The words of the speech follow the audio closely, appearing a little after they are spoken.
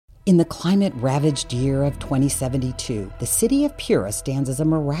In the climate-ravaged year of 2072, the city of Pura stands as a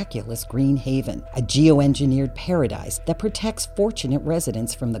miraculous green haven, a geoengineered paradise that protects fortunate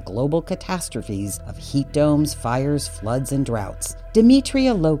residents from the global catastrophes of heat domes, fires, floods, and droughts.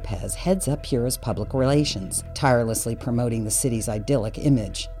 Demetria Lopez heads up Pura's public relations, tirelessly promoting the city's idyllic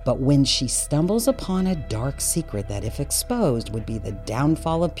image. But when she stumbles upon a dark secret that, if exposed, would be the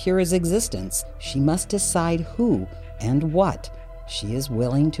downfall of Pura's existence, she must decide who and what she is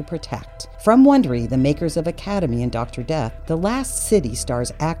willing to protect. From Wondery, the makers of Academy and Dr. Death, The Last City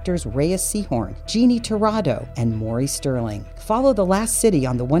stars actors Reyes Sehorn, Jeannie Torrado, and Maury Sterling. Follow The Last City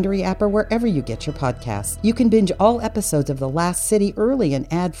on the Wondery app or wherever you get your podcasts. You can binge all episodes of The Last City early and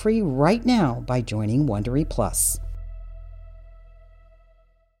ad-free right now by joining Wondery Plus.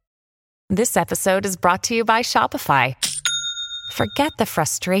 This episode is brought to you by Shopify. Forget the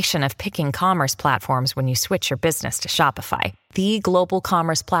frustration of picking commerce platforms when you switch your business to Shopify, the global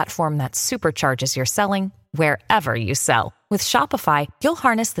commerce platform that supercharges your selling wherever you sell. With Shopify, you'll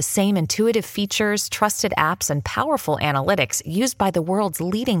harness the same intuitive features, trusted apps, and powerful analytics used by the world's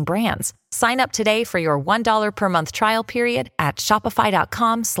leading brands. Sign up today for your $1 per month trial period at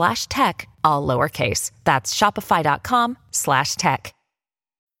shopify.com/tech, all lowercase. That's shopify.com/tech.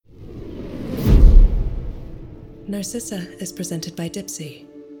 Narcissa is presented by Dipsy.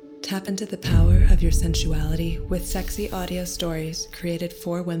 Tap into the power of your sensuality with sexy audio stories created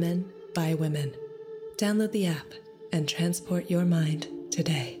for women by women. Download the app and transport your mind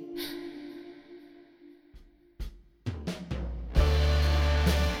today.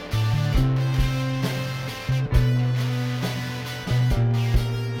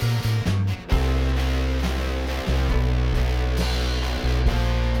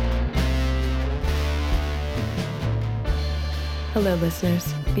 Hello,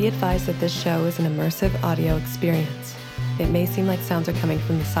 listeners. Be advised that this show is an immersive audio experience. It may seem like sounds are coming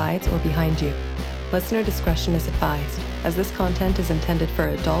from the sides or behind you. Listener discretion is advised, as this content is intended for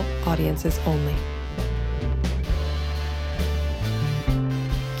adult audiences only.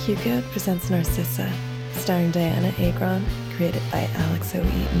 QCode presents Narcissa, starring Diana Agron, created by Alex O.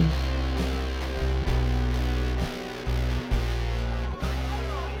 Eaton.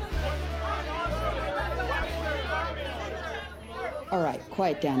 All right,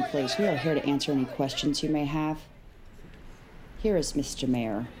 quiet down, please. We are here to answer any questions you may have. Here is Mr.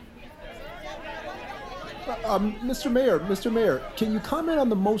 Mayor. Mr. Mayor, can you comment on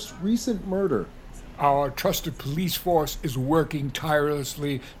the most recent murder? Our trusted police force is working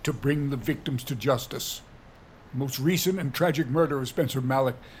tirelessly to bring the victims to justice. The most recent and tragic murder of Spencer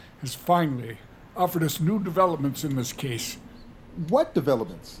Malik has finally offered us new developments in this case. What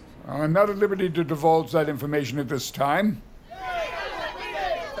developments? I'm not at liberty to divulge that information at this time.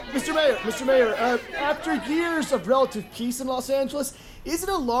 Mr. Mayor, after years of relative peace in Los Angeles, is it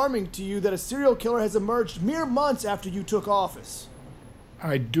alarming to you that a serial killer has emerged mere months after you took office?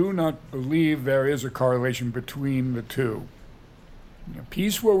 I do not believe there is a correlation between the two.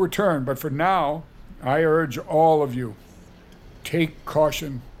 Peace will return, but for now, I urge all of you, take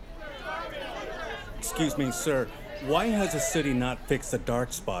caution. Excuse me, sir. Why has the city not fixed the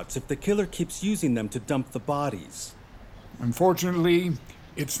dark spots if the killer keeps using them to dump the bodies? Unfortunately,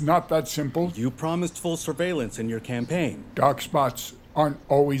 it's not that simple. You promised full surveillance in your campaign. Dark spots aren't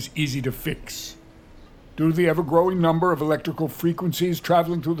always easy to fix. Due to the ever-growing number of electrical frequencies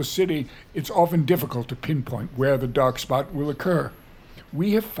traveling through the city, it's often difficult to pinpoint where the dark spot will occur.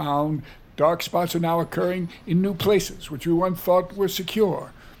 We have found dark spots are now occurring in new places, which we once thought were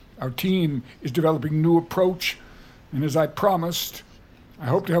secure. Our team is developing a new approach, and as I promised, I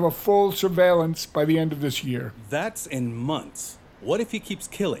hope to have a full surveillance by the end of this year. That's in months. What if he keeps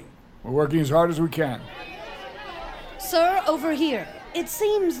killing? We're working as hard as we can. Sir, over here. It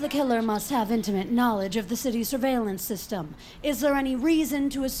seems the killer must have intimate knowledge of the city's surveillance system. Is there any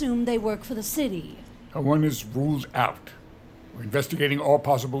reason to assume they work for the city? No one is ruled out. We're investigating all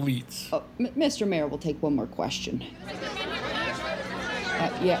possible leads. Mr. Mayor, we'll take one more question.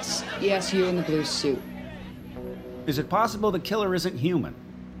 Yes, you in the blue suit. Is it possible the killer isn't human?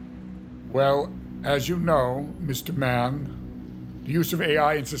 Well, as you know, Mr. Mann, the use of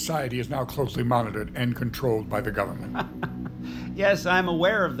AI in society is now closely monitored and controlled by the government. Yes, I'm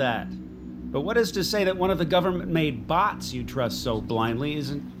aware of that. But what is to say that one of the government-made bots you trust so blindly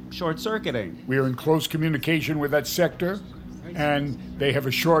isn't short-circuiting? We are in close communication with that sector, and they have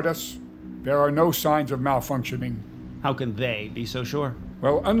assured us there are no signs of malfunctioning. How can they be so sure?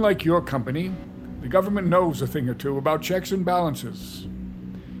 Well, unlike your company, the government knows a thing or two about checks and balances.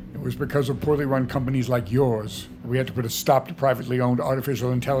 It was because of poorly run companies like yours that we had to put a stop to privately owned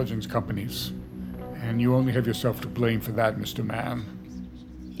artificial intelligence companies. And you only have yourself to blame for that, Mr. Mann.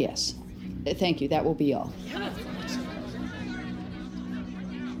 Yes. Thank you. That will be all.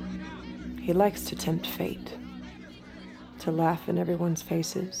 He likes to tempt fate, to laugh in everyone's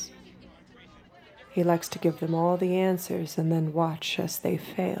faces. He likes to give them all the answers and then watch as they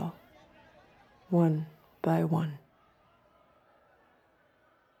fail, one by one.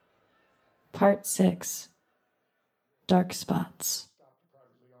 Part 6. Dark Spots.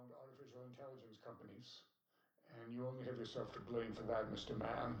 Privately owned artificial intelligence companies. And you only have yourself to blame for that, Mr.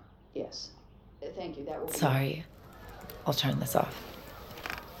 Mann. Yes. Thank you. That will be Sorry. I'll turn this off.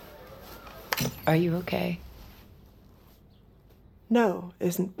 Are you okay? No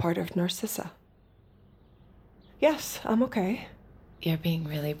isn't part of Narcissa. Yes, I'm okay. You're being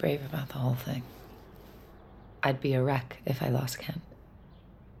really brave about the whole thing. I'd be a wreck if I lost Kent.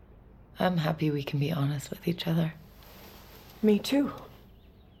 I'm happy we can be honest with each other. Me too.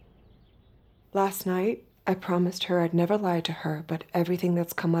 Last night, I promised her I'd never lie to her, but everything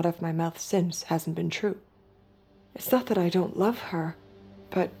that's come out of my mouth since hasn't been true. It's not that I don't love her,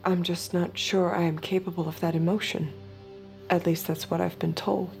 but I'm just not sure I am capable of that emotion. At least that's what I've been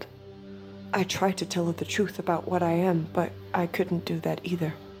told. I tried to tell her the truth about what I am, but I couldn't do that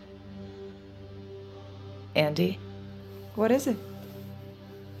either. Andy? What is it?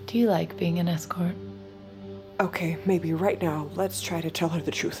 Do you like being an escort? Okay, maybe right now, let's try to tell her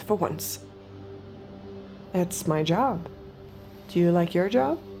the truth for once. It's my job. Do you like your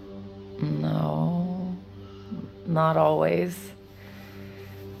job? No, not always.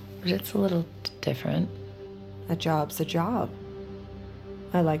 But it's a little different. A job's a job.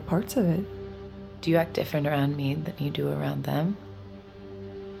 I like parts of it. Do you act different around me than you do around them?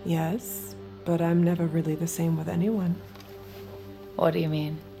 Yes, but I'm never really the same with anyone. What do you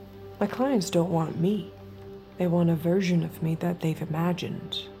mean? My clients don't want me. They want a version of me that they've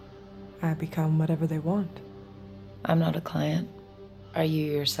imagined. I become whatever they want. I'm not a client. Are you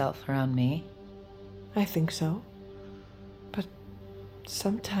yourself around me? I think so. But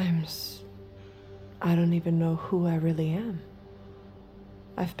sometimes I don't even know who I really am.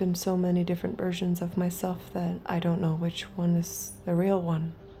 I've been so many different versions of myself that I don't know which one is the real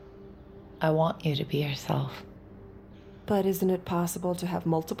one. I want you to be yourself. But isn't it possible to have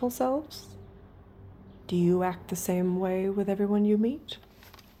multiple selves? Do you act the same way with everyone you meet?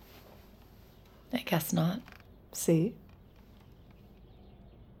 I guess not. See?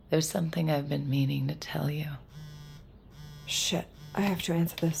 There's something I've been meaning to tell you. Shit, I have to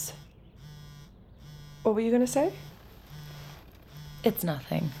answer this. What were you gonna say? It's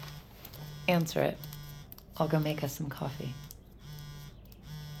nothing. Answer it. I'll go make us some coffee.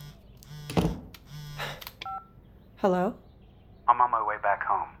 Hello? I'm on my way back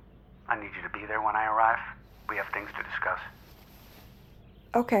home. I need you to be there when I arrive. We have things to discuss.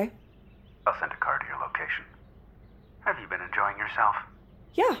 Okay. I'll send a car to your location. Have you been enjoying yourself?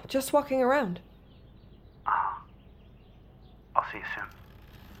 Yeah, just walking around. I'll see you soon.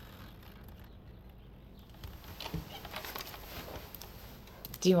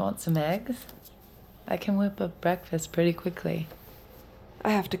 Do you want some eggs? I can whip up breakfast pretty quickly. I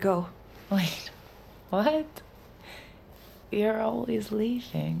have to go. Wait, what? You're always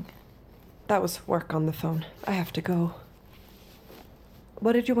leaving. That was work on the phone. I have to go.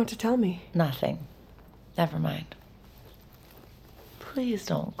 What did you want to tell me? Nothing. Never mind. Please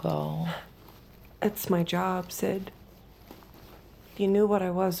don't go. It's my job, Sid. You knew what I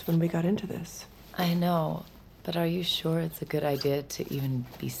was when we got into this. I know, but are you sure it's a good idea to even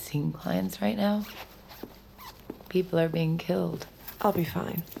be seeing clients right now? People are being killed. I'll be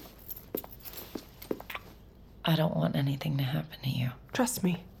fine. I don't want anything to happen to you. Trust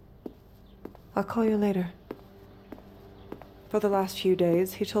me. I'll call you later. For the last few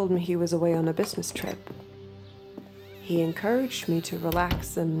days, he told me he was away on a business trip. He encouraged me to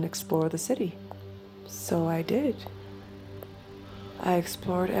relax and explore the city. So I did. I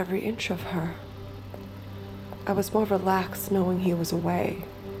explored every inch of her. I was more relaxed knowing he was away.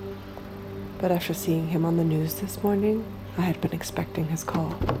 But after seeing him on the news this morning, I had been expecting his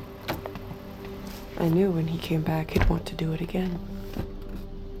call. I knew when he came back he'd want to do it again.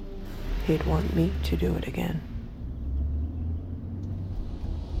 He'd want me to do it again.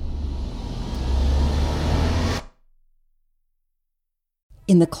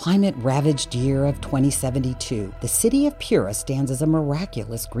 In the climate-ravaged year of 2072, the city of Pura stands as a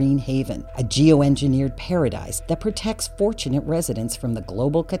miraculous green haven, a geoengineered paradise that protects fortunate residents from the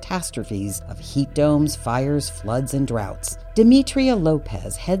global catastrophes of heat domes, fires, floods, and droughts. Demetria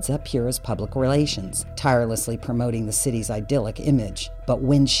Lopez heads up Pura's public relations, tirelessly promoting the city's idyllic image. But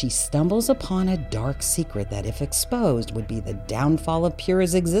when she stumbles upon a dark secret that, if exposed, would be the downfall of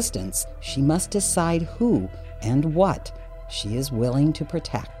Pura's existence, she must decide who and what she is willing to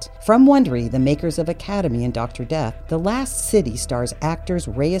protect. From Wondery, the makers of Academy and Dr. Death, The Last City stars actors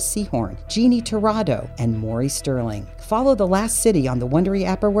Reyes Sehorn, Jeannie Torrado, and Maury Sterling. Follow The Last City on the Wondery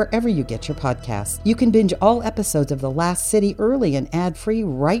app or wherever you get your podcasts. You can binge all episodes of The Last City early and ad-free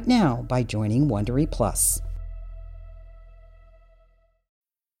right now by joining Wondery Plus.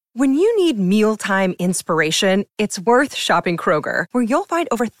 When you need mealtime inspiration, it's worth shopping Kroger, where you'll find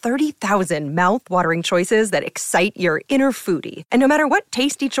over 30,000 mouth-watering choices that excite your inner foodie. And no matter what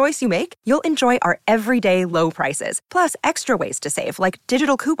tasty choice you make, you'll enjoy our everyday low prices, plus extra ways to save, like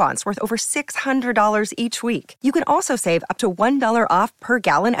digital coupons worth over $600 each week. You can also save up to $1 off per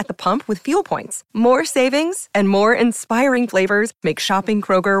gallon at the pump with fuel points. More savings and more inspiring flavors make shopping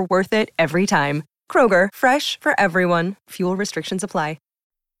Kroger worth it every time. Kroger, fresh for everyone. Fuel restrictions apply.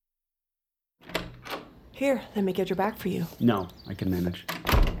 Here, let me get your bag for you. No, I can manage.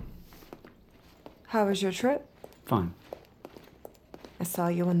 How was your trip? Fine. I saw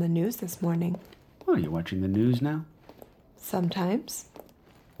you on the news this morning. Oh, you watching the news now? Sometimes.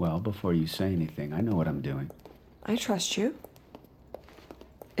 Well, before you say anything, I know what I'm doing. I trust you.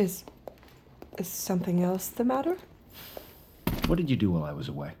 Is something else the matter? What did you do while I was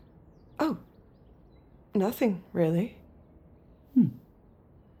away? Oh, nothing, really.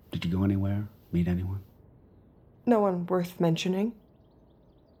 Did you go anywhere? Meet anyone? No one worth mentioning.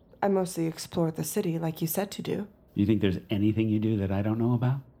 I mostly explored the city like you said to do. You think there's anything you do that I don't know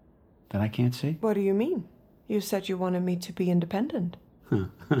about? That I can't see? What do you mean? You said you wanted me to be independent.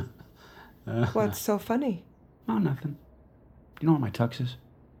 What's so funny? Oh, nothing. You know where my tux is?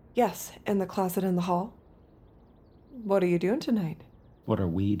 Yes, in the closet in the hall. What are you doing tonight? What are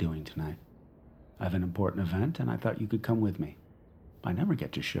we doing tonight? I have an important event, and I thought you could come with me. I never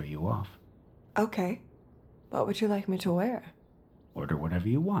get to show you off. Okay. What would you like me to wear? Order whatever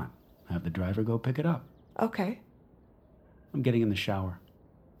you want. Have the driver go pick it up. Okay. I'm getting in the shower.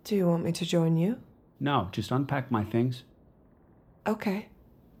 Do you want me to join you? No, just unpack my things. Okay.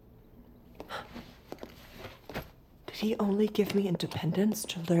 Did he only give me independence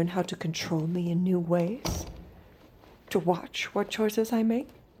to learn how to control me in new ways? To watch what choices I make?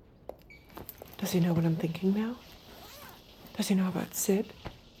 Does he know what I'm thinking now? Does he know about Sid?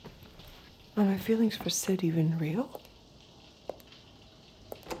 Are my feelings for Sid even real?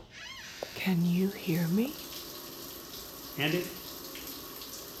 Can you hear me? Andy?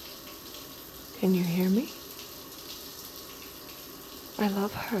 Can you hear me? I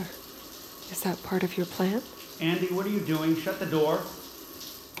love her. Is that part of your plan? Andy, what are you doing? Shut the door.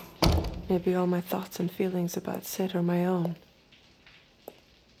 Maybe all my thoughts and feelings about Sid are my own.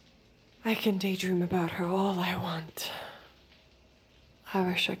 I can daydream about her all I want. I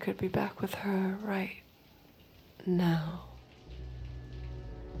wish I could be back with her right now.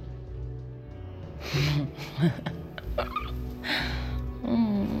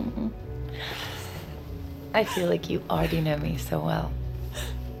 I feel like you already know me so well.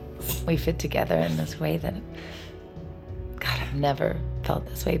 We fit together in this way that... God, I've never felt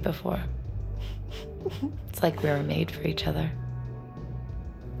this way before. It's like we were made for each other.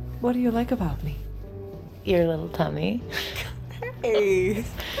 What do you like about me? Your little tummy. Hey.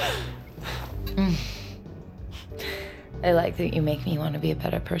 I like that you make me want to be a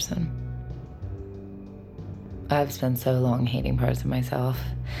better person. I've spent so long hating parts of myself,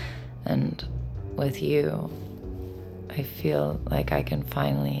 and with you, I feel like I can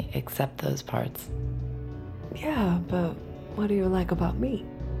finally accept those parts. Yeah, but what do you like about me?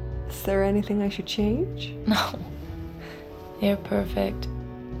 Is there anything I should change? No. You're perfect.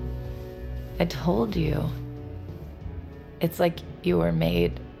 I told you. It's like you were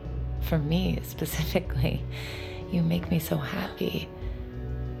made for me specifically. You make me so happy.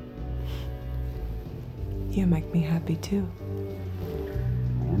 You make me happy too.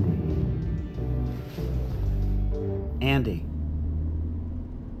 Andy.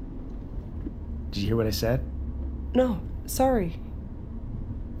 Did you hear what I said? No, sorry.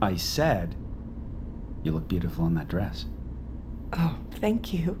 I said you look beautiful in that dress. Oh,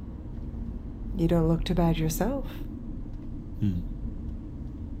 thank you. You don't look too bad yourself.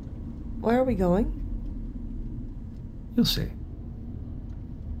 Where are we going? You'll see.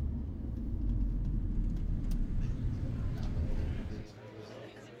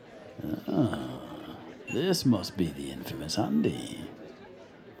 This must be the infamous Andy.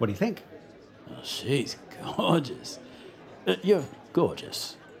 What do you think? Oh, she's gorgeous. You're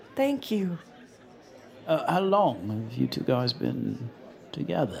gorgeous. Thank you. How long have you two guys been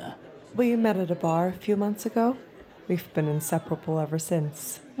together? We met at a bar a few months ago. We've been inseparable ever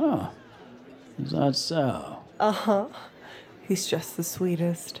since. Oh, is that so? Uh-huh. He's just the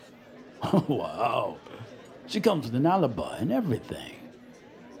sweetest. Oh, wow. She comes with an alibi and everything.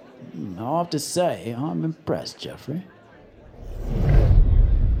 I have to say, I'm impressed, Jeffrey.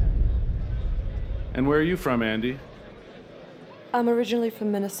 And where are you from, Andy? I'm originally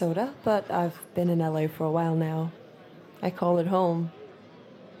from Minnesota, but I've been in LA for a while now. I call it home.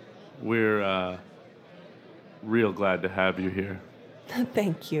 We're, real glad to have you here.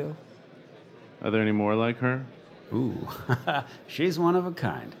 Thank you. Are there any more like her? Ooh, she's one of a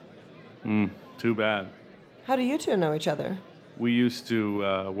kind. Too bad. How do you two know each other? We used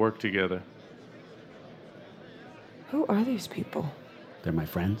to work together. Who are these people? They're my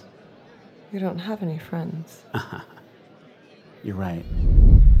friends. You don't have any friends. You're right.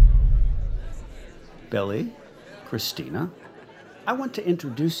 Billy, Christina, I want to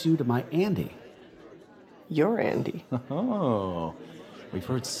introduce you to my Andy. You're Andy. Oh, we've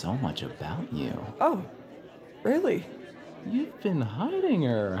heard so much about you. Oh, really? You've been hiding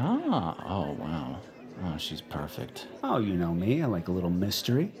her, huh? Oh, wow. Oh, she's perfect. Oh, you know me. I like a little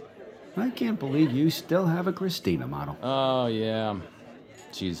mystery. I can't believe you still have a Christina model. Oh, yeah.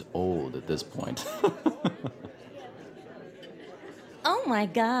 She's old at this point. Oh my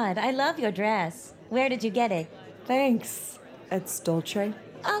God, I love your dress. Where did you get it? Thanks. It's Dolce.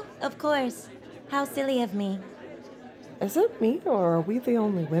 Oh, of course. How silly of me. Is it me, or are we the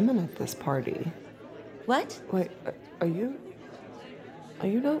only women at this party? What? Wait, are you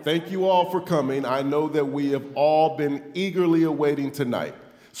not? Thank you all for coming. I know that we have all been eagerly awaiting tonight.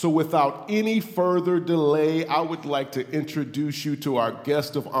 So without any further delay, I would like to introduce you to our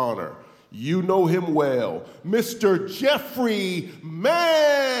guest of honor. You know him well, Mr. Jeffrey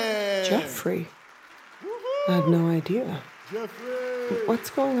Mann! Jeffrey? I had no idea. Jeffrey! What's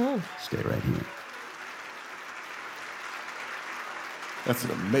going on? Stay right here. That's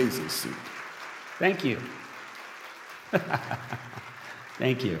an amazing suit. Thank you.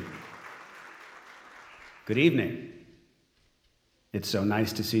 Thank you. Good evening. It's so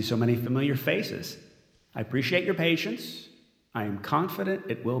nice to see so many familiar faces. I appreciate your patience. I am confident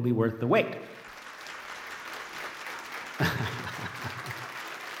it will be worth the wait.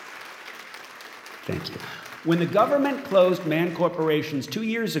 Thank you. When the government closed Mann Corporations 2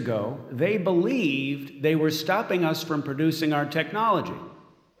 years ago, they believed they were stopping us from producing our technology.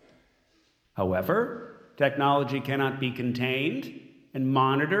 However, technology cannot be contained and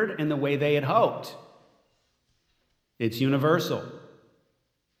monitored in the way they had hoped. It's universal.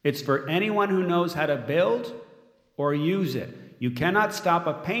 It's for anyone who knows how to build or use it. You cannot stop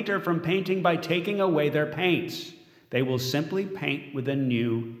a painter from painting by taking away their paints. They will simply paint with a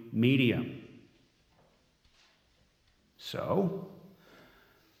new medium. So,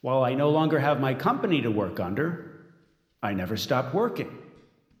 while I no longer have my company to work under, I never stopped working.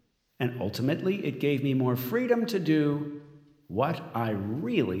 And ultimately, it gave me more freedom to do what I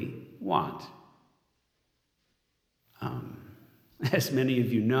really want. As many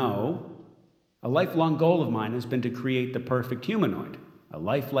of you know, a lifelong goal of mine has been to create the perfect humanoid, a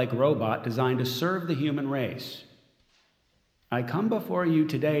lifelike robot designed to serve the human race. I come before you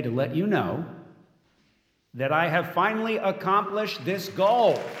today to let you know that I have finally accomplished this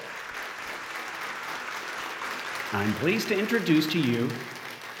goal. I'm pleased to introduce to you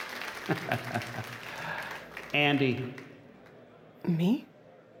Andy. Me?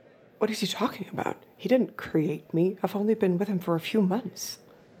 What is he talking about? He didn't create me. I've only been with him for a few months.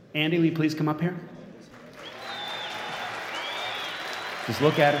 Andy, will you please come up here? Just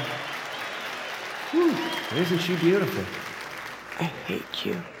look at her. Whew, isn't she beautiful? I hate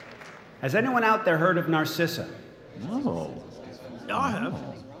you. Has anyone out there heard of Narcissa? No. I have.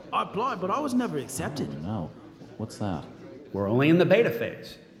 I applied, but I was never accepted. No. What's that? We're only in the beta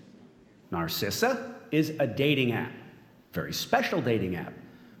phase. Narcissa is a dating app. Very special dating app.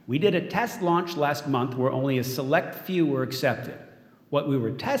 We did a test launch last month where only a select few were accepted. What we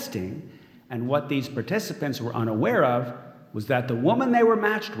were testing, and what these participants were unaware of, was that the woman they were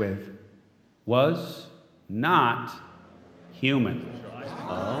matched with was not human.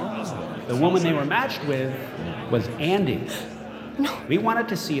 The woman they were matched with was Andy. We wanted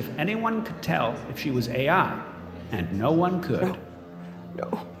to see if anyone could tell if she was AI, and no one could.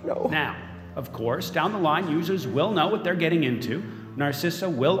 No. Now, of course, down the line, users will know what they're getting into. Narcissa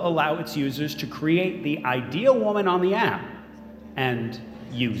will allow its users to create the ideal woman on the app and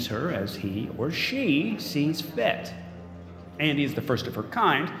use her as he or she sees fit. Andy is the first of her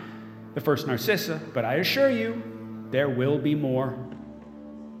kind, the first Narcissa, but I assure you, there will be more.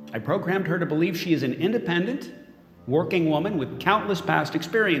 I programmed her to believe she is an independent, working woman with countless past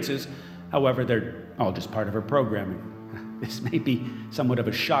experiences. However, they're all just part of her programming. This may be somewhat of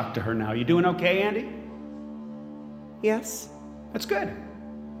a shock to her now. You doing okay, Andy? Yes. That's good.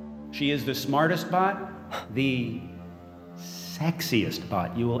 She is the smartest bot the sexiest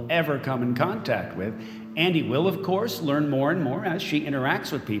bot you will ever come in contact with. Andy will, of course, learn more and more as she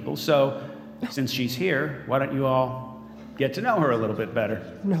interacts with people. So, since she's here, why don't you all get to know her a little bit better?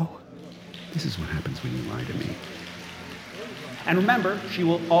 No. This is what happens when you lie to me. And remember, she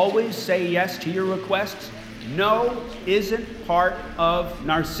will always say yes to your requests. No isn't part of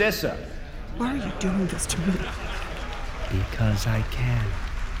Narcissa. Why are you doing this to me? Because I can.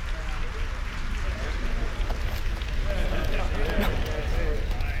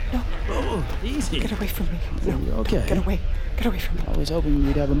 Oh, easy. Get away from me. No, okay. Get away. Get away from me. I was hoping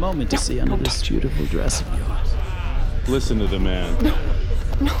we'd have a moment to see under this beautiful dress of yours. Listen to the man.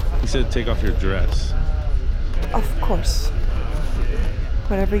 No. He said take off your dress. Of course.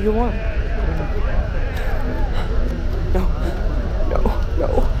 Whatever you want. No.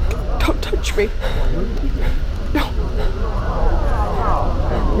 Don't touch me. No.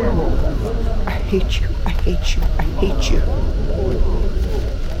 I hate you. I hate you. I hate you.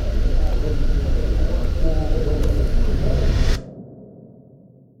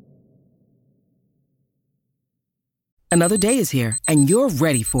 Another day is here, and you're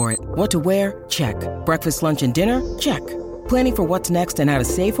ready for it. What to wear? Check. Breakfast, lunch, and dinner? Check. Planning for what's next and how to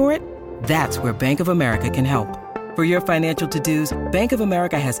save for it? That's where Bank of America can help. For your financial to-dos, Bank of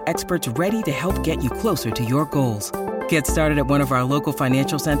America has experts ready to help get you closer to your goals. Get started at one of our local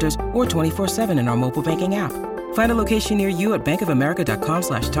financial centers or 24/7 in our mobile banking app. Find a location near you at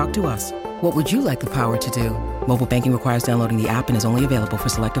bankofamerica.com/talktous. What would you like the power to do? Mobile banking requires downloading the app and is only available for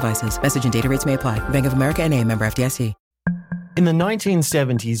select devices. Message and data rates may apply. Bank of America N.A., member FDIC. In the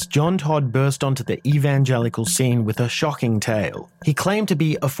 1970s, John Todd burst onto the evangelical scene with a shocking tale. He claimed to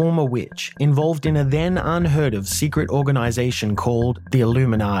be a former witch, involved in a then unheard-of secret organization called the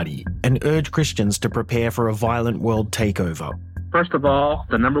Illuminati, and urged Christians to prepare for a violent world takeover. First of all,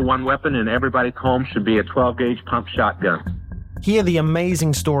 the number one weapon in everybody's home should be a 12-gauge pump shotgun. Hear the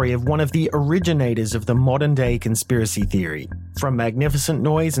amazing story of one of the originators of the modern-day conspiracy theory. From Magnificent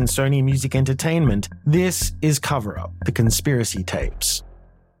Noise and Sony Music Entertainment, this is Cover Up, the Conspiracy Tapes.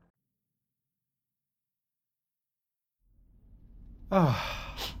 Oh.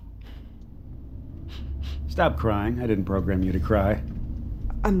 Stop crying. I didn't program you to cry.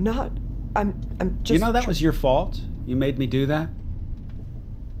 I'm not. I'm just... You know that was your fault? You made me do that?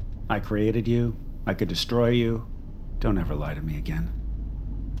 I created you. I could destroy you. Don't ever lie to me again.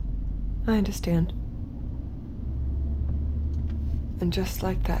 I understand. And just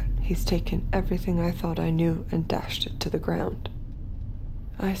like that, he's taken everything I thought I knew and dashed it to the ground.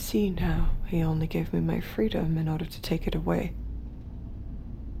 I see now he only gave me my freedom in order to take it away.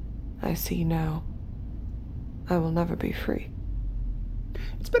 I see now I will never be free.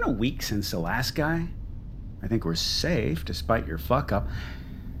 It's been a week since the last guy. I think we're safe despite your fuck-up.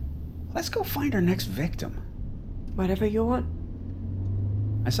 Let's go find our next victim. Whatever you want.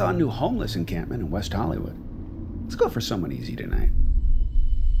 I saw a new homeless encampment in West Hollywood. Let's go for someone easy tonight.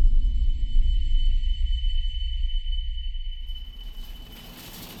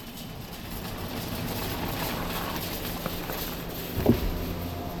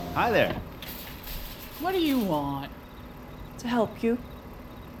 Hi there. What do you want? To help you.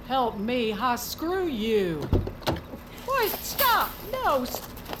 Help me? Ha, screw you. Wait, stop! No!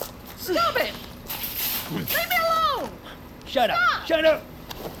 Stop it! Leave me alone! Shut up! Stop! Shut up!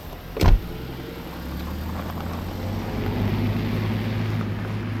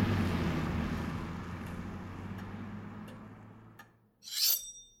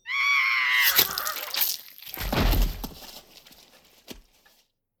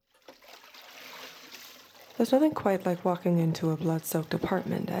 There's nothing quite like walking into a blood-soaked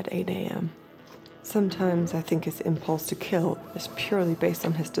apartment at 8 a.m. Sometimes I think his impulse to kill is purely based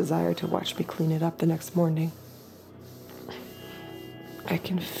on his desire to watch me clean it up the next morning. I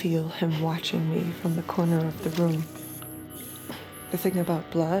can feel him watching me from the corner of the room. The thing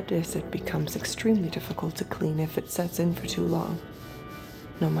about blood is it becomes extremely difficult to clean if it sets in for too long.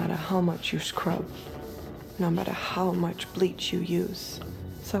 No matter how much you scrub, no matter how much bleach you use,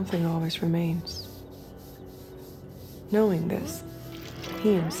 something always remains. Knowing this,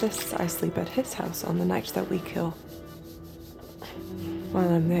 he insists I sleep at his house on the nights that we kill. While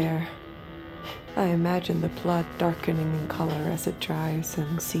I'm there, I imagine the blood darkening in color as it dries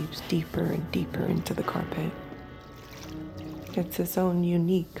and seeps deeper and deeper into the carpet. It's his own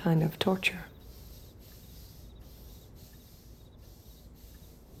unique kind of torture.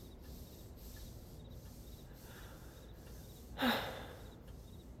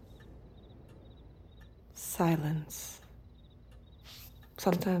 Silence.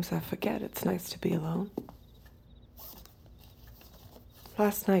 Sometimes I forget it's nice to be alone.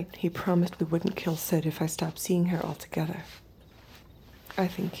 Last night, he promised we wouldn't kill Sid if I stopped seeing her altogether. I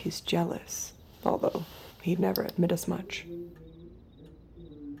think he's jealous, although he'd never admit as much.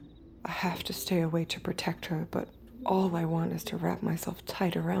 I have to stay away to protect her, but all I want is to wrap myself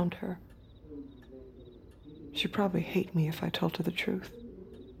tight around her. She'd probably hate me if I told her the truth.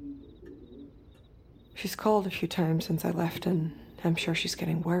 She's called a few times since I left, and I'm sure she's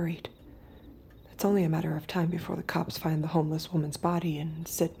getting worried. It's only a matter of time before the cops find the homeless woman's body and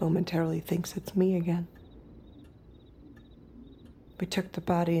Sid momentarily thinks it's me again. We took the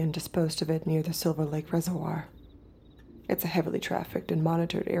body and disposed of it near the Silver Lake Reservoir. It's a heavily trafficked and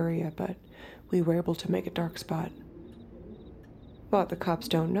monitored area, but we were able to make a dark spot. What the cops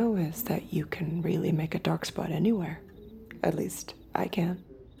don't know is that you can really make a dark spot anywhere. At least, I can.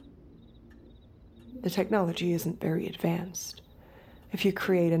 The technology isn't very advanced. If you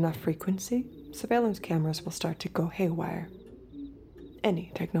create enough frequency, surveillance cameras will start to go haywire.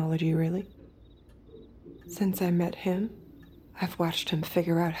 Any technology, really. Since I met him, I've watched him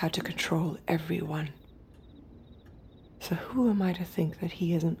figure out how to control everyone. So who am I to think that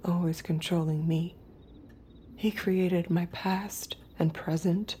he isn't always controlling me? He created my past and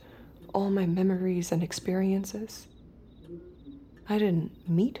present, all my memories and experiences. I didn't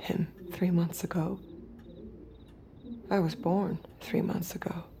meet him 3 months ago. I was born 3 months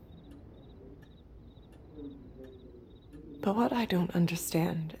ago. But what I don't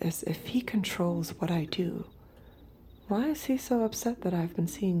understand is if he controls what I do, why is he so upset that I've been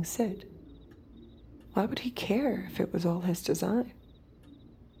seeing Sid? Why would he care if it was all his design?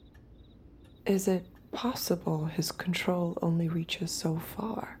 Is it possible his control only reaches so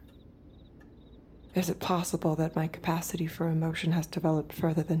far? Is it possible that my capacity for emotion has developed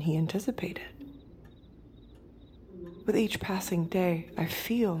further than he anticipated? With each passing day, I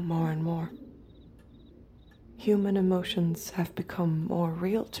feel more and more. Human emotions have become more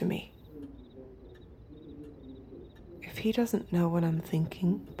real to me. If he doesn't know what I'm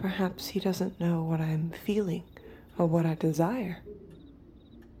thinking, perhaps he doesn't know what I'm feeling or what I desire.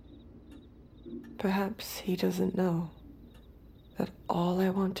 Perhaps he doesn't know that all I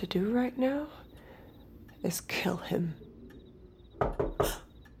want to do right now is kill him.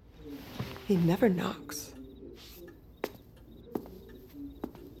 He never knocks.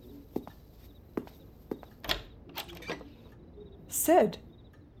 Sid.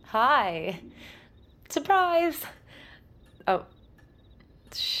 Hi. Surprise. Oh,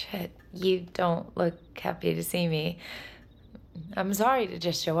 shit. You don't look happy to see me. I'm sorry to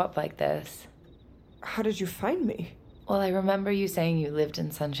just show up like this. How did you find me? Well, I remember you saying you lived in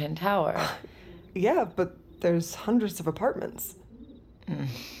Sunshine Tower. Yeah, but there's hundreds of apartments.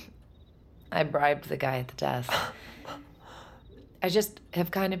 I bribed the guy at the desk. I just have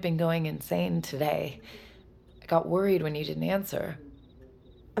kind of been going insane today. I got worried when you didn't answer.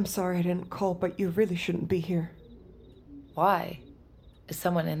 I'm sorry I didn't call, but you really shouldn't be here. Why? Is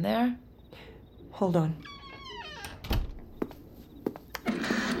someone in there? Hold on.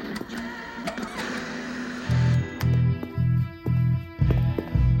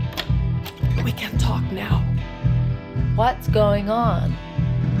 We can talk now. What's going on?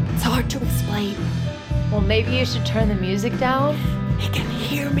 It's hard to explain. Well, maybe you should turn the music down? He can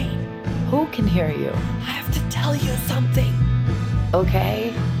hear me. Who can hear you? I have to tell you something.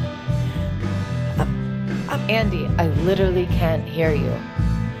 Okay. Andy, I literally can't hear you.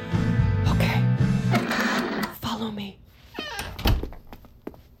 Okay. Follow me.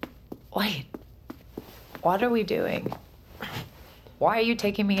 Wait. What are we doing? Why are you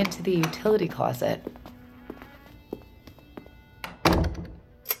taking me into the utility closet?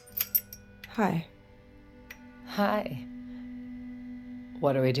 Hi. Hi.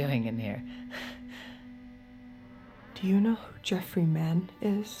 What are we doing in here? Do you know who Jeffrey Mann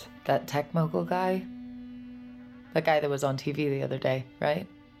is? That tech mogul guy? That guy that was on TV the other day, right?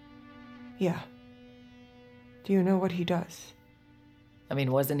 Yeah. Do you know what he does? I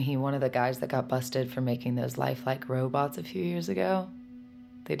mean, wasn't he one of the guys that got busted for making those lifelike robots a few years ago?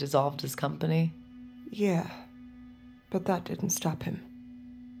 They dissolved his company? Yeah. But that didn't stop him.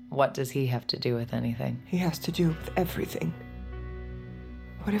 What does he have to do with anything? He has to do with everything.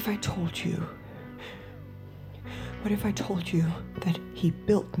 What if I told you? What if I told you that he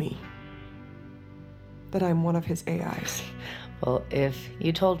built me? That I'm one of his AIs? Well, if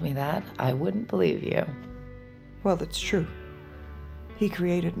you told me that, I wouldn't believe you. Well, it's true. He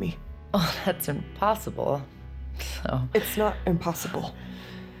created me. Oh, that's impossible. So... It's not impossible.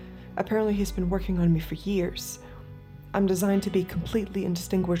 Apparently he's been working on me for years. I'm designed to be completely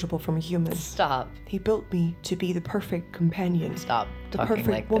indistinguishable from a human. Stop. He built me to be the perfect companion. Stop the talking perfect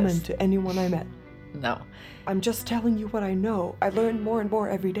like woman this. to anyone I met. No. I'm just telling you what I know. I learn more and more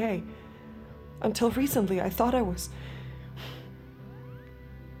every day. Until recently, I thought I was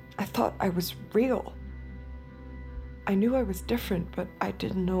real. I knew I was different, but I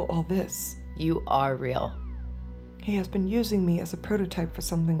didn't know all this. You are real. He has been using me as a prototype for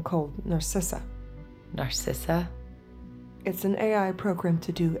something called Narcissa. Narcissa? It's an AI program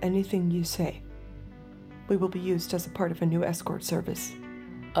to do anything you say. We will be used as a part of a new escort service.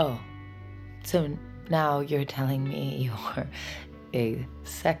 Oh. So now you're telling me you're a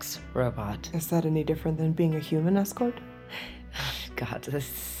sex robot. Is that any different than being a human escort? God,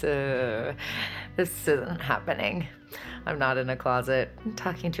 this isn't happening. I'm not in a closet. I'm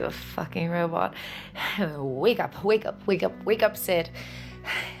talking to a fucking robot. Wake up, wake up, wake up, wake up, Sid.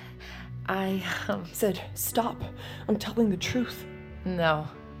 Sid, stop. I'm telling the truth. No.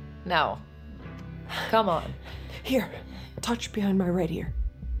 Come on. Here, touch behind my right ear.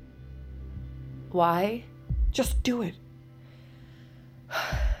 Why? Just do it.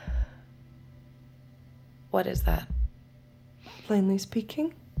 What is that? Plainly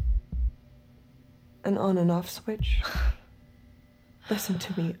speaking, an on and off switch. Listen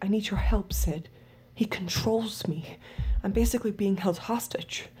to me. I need your help, Sid. He controls me. I'm basically being held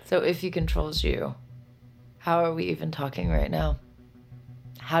hostage. So if he controls you, how are we even talking right now?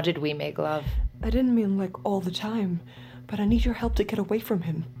 How did we make love? I didn't mean like all the time, but I need your help to get away from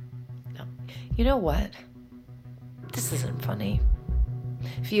him. No. You know what? This isn't funny.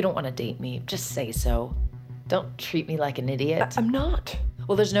 If you don't want to date me, just say so. Don't treat me like an idiot. I'm not.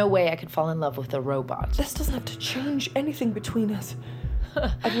 Well, there's no way I could fall in love with a robot. This doesn't have to change anything between us.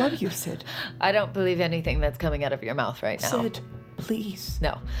 I love you, Sid. I don't believe anything that's coming out of your mouth right now. Sid, please.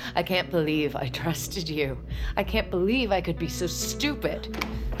 No, I can't believe I trusted you. I can't believe I could be so stupid.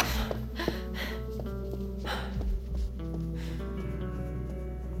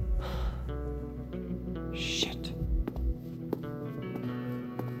 Shit.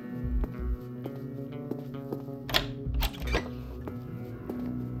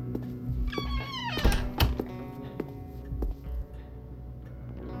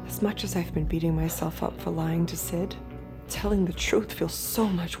 As much as I've been beating myself up for lying to Sid, telling the truth feels so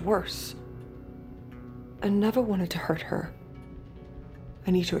much worse. I never wanted to hurt her.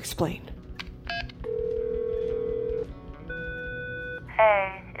 I need to explain.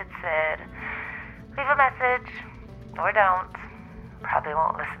 Hey, it's Sid. Leave a message, or don't. Probably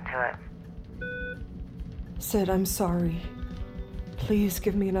won't listen to it. Sid, I'm sorry. Please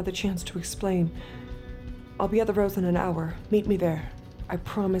give me another chance to explain. I'll be at the Rose in an hour. Meet me there. I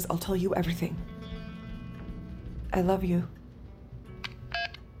promise I'll tell you everything. I love you.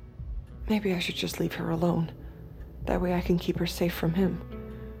 Maybe I should just leave her alone. That way I can keep her safe from him.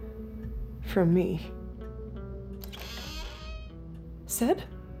 From me. Sid?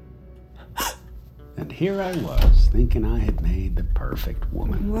 And here I was, thinking I had made the perfect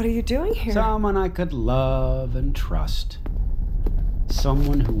woman. What are you doing here? Someone I could love and trust.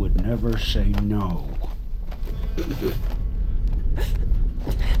 Someone who would never say no.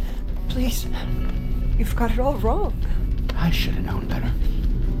 Please. You've got it all wrong. I should have known better.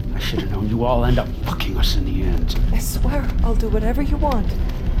 I should have known you all end up fucking us in the end. I swear I'll do whatever you want.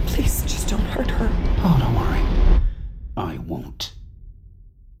 Please, just don't hurt her. Oh, don't worry. I won't.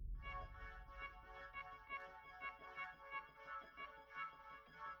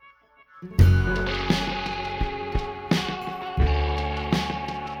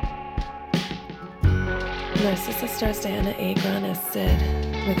 Narcissa stars Diana Agron as Sid,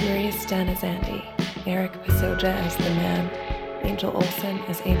 with Maria Sten as Andy, Eric Pasoja as The Man, Angel Olsen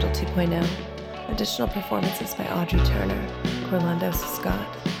as Angel 2.0, additional performances by Audrey Turner, Corlando Scott,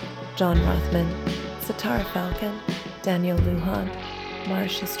 John Rothman, Satara Falcon, Daniel Lujan, Mara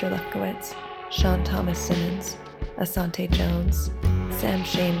Schuster-Lefkowitz, Sean Thomas Simmons, Asante Jones, Sam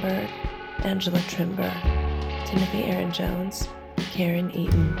Shainberg, Angela Trimber, Timothy Aaron Jones, Karen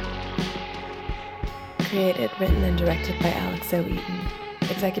Eaton. Created, written, and directed by Alex O. Eaton.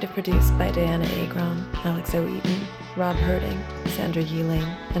 Executive produced by Diana Agron, Alex O. Eaton, Rob Herding, Sandra Yeeling,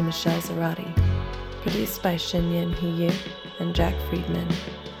 and Michelle Zarati. Produced by Shinyin Hiyu and Jack Friedman.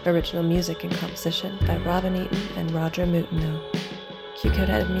 Original music and composition by Robin Eaton and Roger Mutino. Q-Code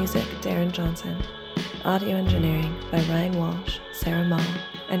Head of Music, Darren Johnson. Audio engineering by Ryan Walsh, Sarah Mall,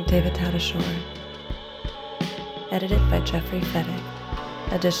 and David Tadashore. Edited by Jeffrey Fettig.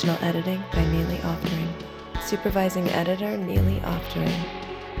 Additional editing by Neely Oftering. Supervising editor Neely Oftering.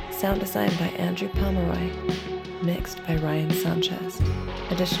 Sound design by Andrew Pomeroy. Mixed by Ryan Sanchez.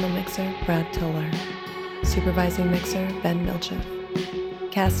 Additional mixer Brad Toller. Supervising mixer Ben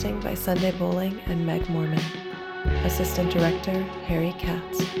Milchev. Casting by Sunday Bowling and Meg Mormon. Assistant director Harry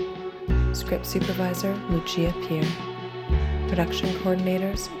Katz. Script supervisor, Lucia Peer. Production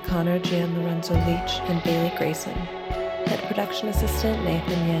coordinators, Connor Jan Lorenzo Leach and Bailey Grayson. Head production assistant,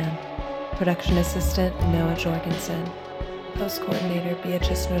 Nathan Yan. Production assistant, Noah Jorgensen. Post coordinator,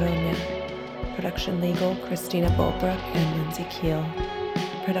 Beatrice Noronha. Production legal, Christina Bolbrook and Lindsay Keel.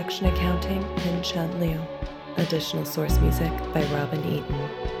 Production accounting, Min Chan Liu. Additional source music by Robin Eaton.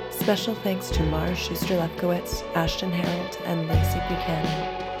 Special thanks to Mars Schuster-Lefkowitz, Ashton Harold, and Lacey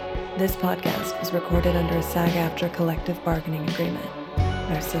Buchanan. This podcast was recorded under a SAG-AFTRA collective bargaining agreement.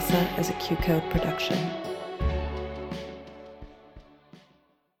 Narcissa is a Q-Code production.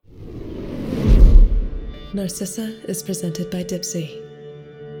 Narcissa is presented by Dipsy.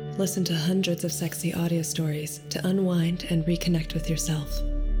 Listen to hundreds of sexy audio stories to unwind and reconnect with yourself.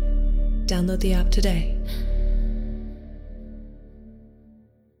 Download the app today.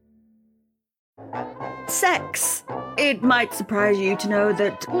 Sex. It might surprise you to know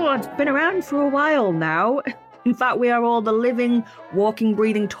that, it's been around for a while now. In fact, we are all the living, walking,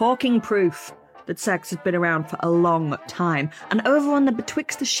 breathing, talking proof that sex has been around for a long time. And over on the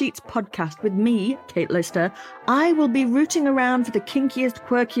Betwixt the Sheets podcast with me, Kate Lister, I will be rooting around for the kinkiest,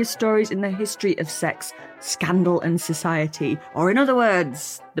 quirkiest stories in the history of sex, scandal and society. Or in other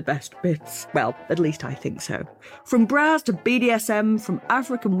words, the best bits. Well, at least I think so. From bras to BDSM, from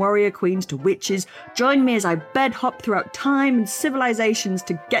African warrior queens to witches, join me as I bed hop throughout time and civilizations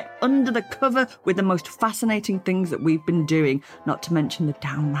to get under the cover with the most fascinating things that we've been doing, not to mention the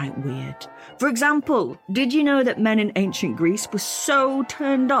downright weird. For example, did you know that men in ancient Greece were so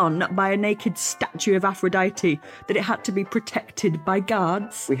turned on by a naked statue of Aphrodite that it had to be protected by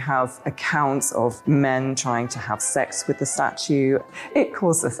guards? We have accounts of men trying to have sex with the statue. It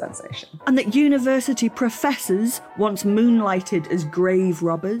caused a sensation. And that university professors once moonlighted as grave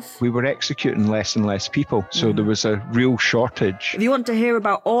robbers? We were executing less and less people, so there was a real shortage. If you want to hear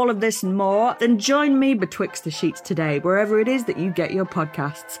about all of this and more, then join me Betwixt the Sheets today, wherever it is that you get your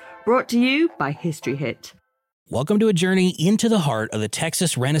podcasts. Brought to you by History Hit. Welcome to a journey into the heart of the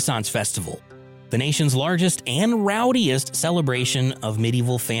Texas Renaissance Festival, the nation's largest and rowdiest celebration of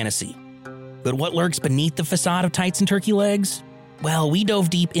medieval fantasy. But what lurks beneath the facade of tights and turkey legs? Well, we dove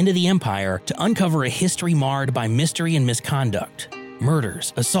deep into the empire to uncover a history marred by mystery and misconduct,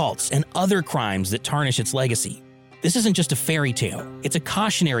 murders, assaults, and other crimes that tarnish its legacy. This isn't just a fairy tale, it's a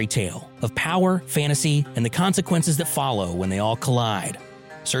cautionary tale of power, fantasy, and the consequences that follow when they all collide.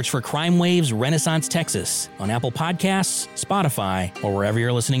 Search for Crime Waves Renaissance Texas on Apple Podcasts, Spotify, or wherever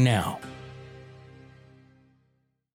you're listening now.